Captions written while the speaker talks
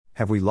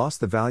Have we lost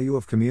the value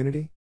of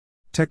community?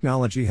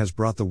 Technology has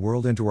brought the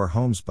world into our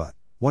homes, but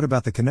what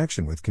about the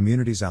connection with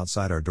communities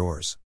outside our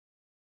doors?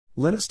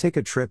 Let us take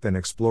a trip and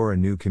explore a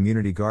new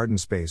community garden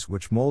space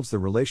which molds the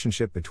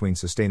relationship between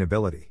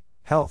sustainability,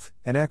 health,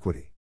 and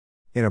equity.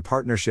 In a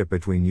partnership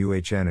between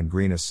UHN and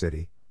Greenest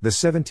City, the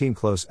 17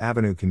 Close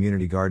Avenue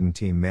Community Garden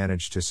team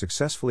managed to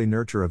successfully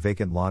nurture a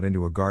vacant lot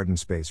into a garden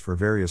space for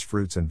various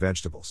fruits and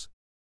vegetables.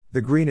 The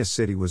Greenest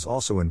City was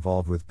also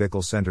involved with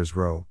Bickle Center's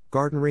Grow,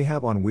 Garden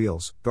Rehab on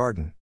Wheels,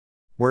 Garden,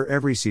 where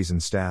every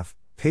seasoned staff,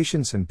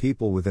 patients and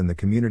people within the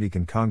community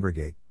can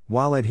congregate,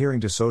 while adhering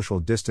to social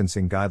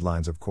distancing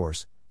guidelines of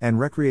course, and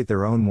recreate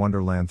their own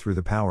wonderland through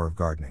the power of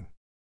gardening.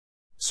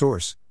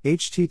 Source: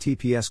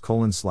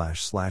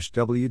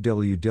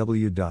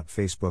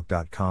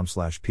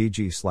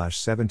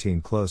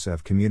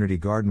 https://www.facebook.com/pg/17closev Community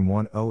Garden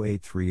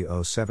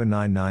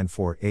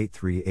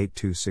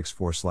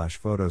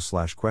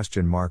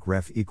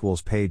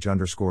 10830799483826/photos/question_ref page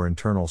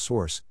 _internal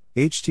source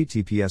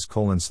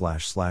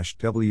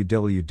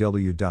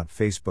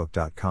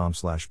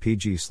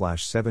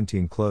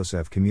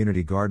https://www.facebook.com/pg/17closev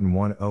Community Garden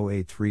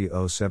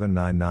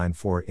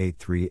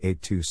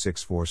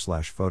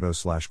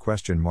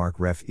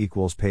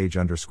 10830799483826/photos/question_ref page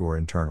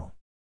 _internal.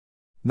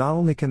 Not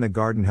only can the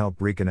garden help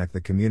reconnect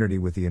the community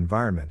with the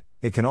environment,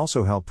 it can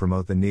also help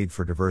promote the need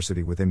for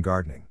diversity within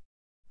gardening.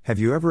 Have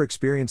you ever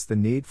experienced the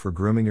need for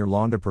grooming your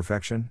lawn to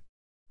perfection?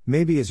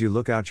 Maybe as you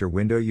look out your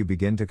window you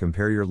begin to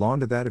compare your lawn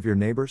to that of your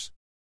neighbors?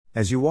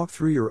 As you walk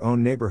through your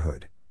own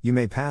neighborhood, you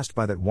may pass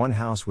by that one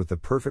house with the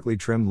perfectly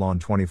trimmed lawn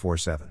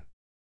 24/7.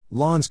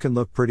 Lawns can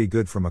look pretty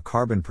good from a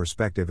carbon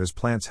perspective as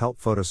plants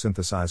help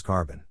photosynthesize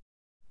carbon.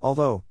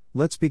 Although,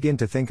 let's begin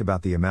to think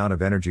about the amount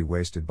of energy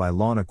wasted by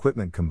lawn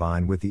equipment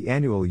combined with the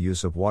annual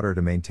use of water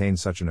to maintain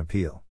such an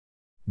appeal.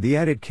 The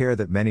added care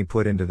that many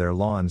put into their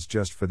lawns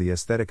just for the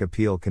aesthetic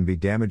appeal can be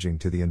damaging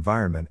to the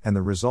environment, and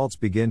the results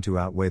begin to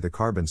outweigh the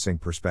carbon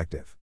sink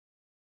perspective.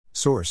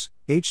 Source: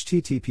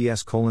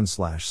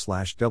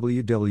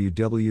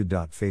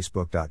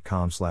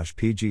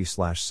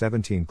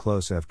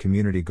 https://www.facebook.com/pg/17closev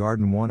Community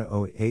Garden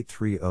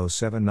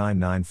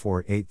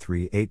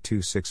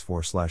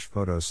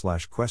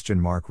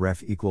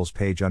 10830799483826/photos/question_ref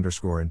page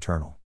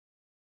 _internal.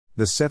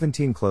 The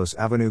 17 Close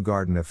Avenue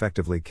Garden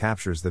effectively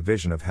captures the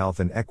vision of health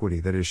and equity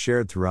that is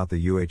shared throughout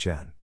the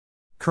UHN.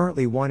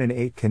 Currently 1 in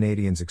 8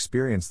 Canadians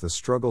experience the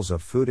struggles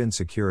of food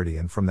insecurity,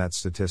 and from that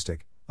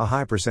statistic, a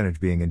high percentage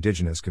being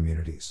Indigenous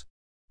communities.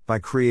 By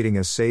creating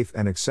a safe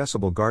and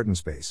accessible garden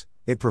space,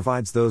 it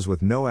provides those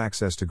with no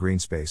access to green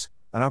space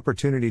an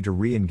opportunity to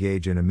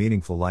re-engage in a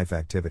meaningful life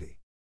activity.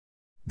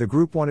 The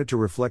group wanted to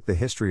reflect the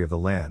history of the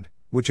land,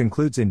 which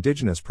includes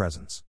Indigenous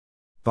presence.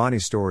 Bonnie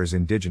Storr is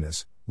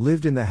Indigenous,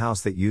 lived in the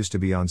house that used to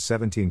be on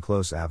 17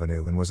 Close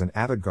Avenue, and was an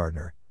avid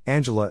gardener.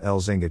 Angela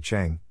Elzinga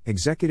Cheng,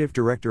 Executive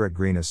Director at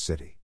Greenest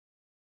City.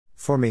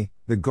 For me,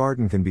 the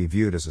garden can be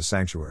viewed as a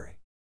sanctuary.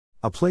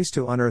 A place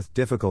to unearth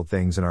difficult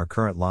things in our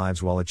current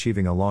lives while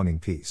achieving a longing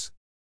peace.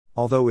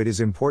 Although it is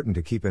important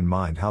to keep in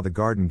mind how the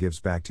garden gives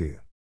back to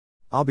you.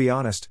 I'll be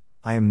honest,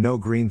 I am no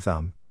green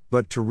thumb,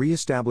 but to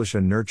re-establish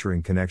a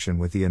nurturing connection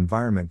with the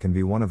environment can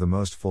be one of the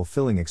most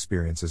fulfilling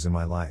experiences in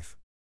my life.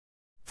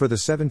 For the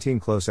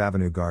 17 Close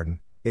Avenue Garden,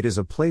 it is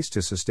a place to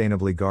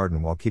sustainably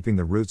garden while keeping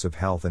the roots of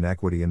health and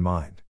equity in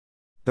mind.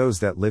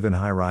 Those that live in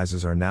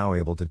high-rises are now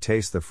able to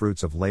taste the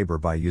fruits of labor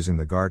by using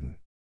the garden.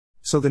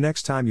 So the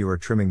next time you are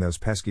trimming those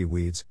pesky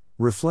weeds,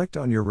 reflect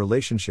on your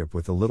relationship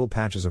with the little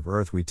patches of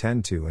earth we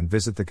tend to and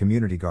visit the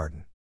community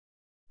garden.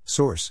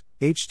 Source: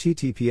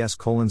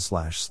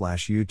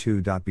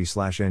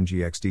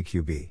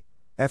 https://u2.b/ngxdqb,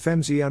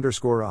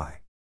 fmz_I.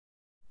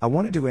 I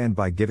wanted to end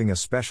by giving a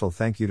special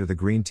thank you to the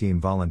Green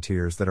Team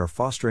volunteers that are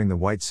fostering the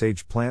white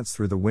sage plants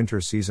through the winter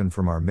season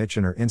from our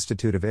Michener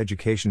Institute of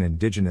Education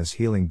Indigenous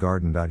Healing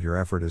Garden. Your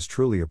effort is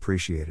truly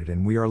appreciated,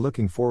 and we are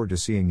looking forward to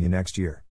seeing you next year.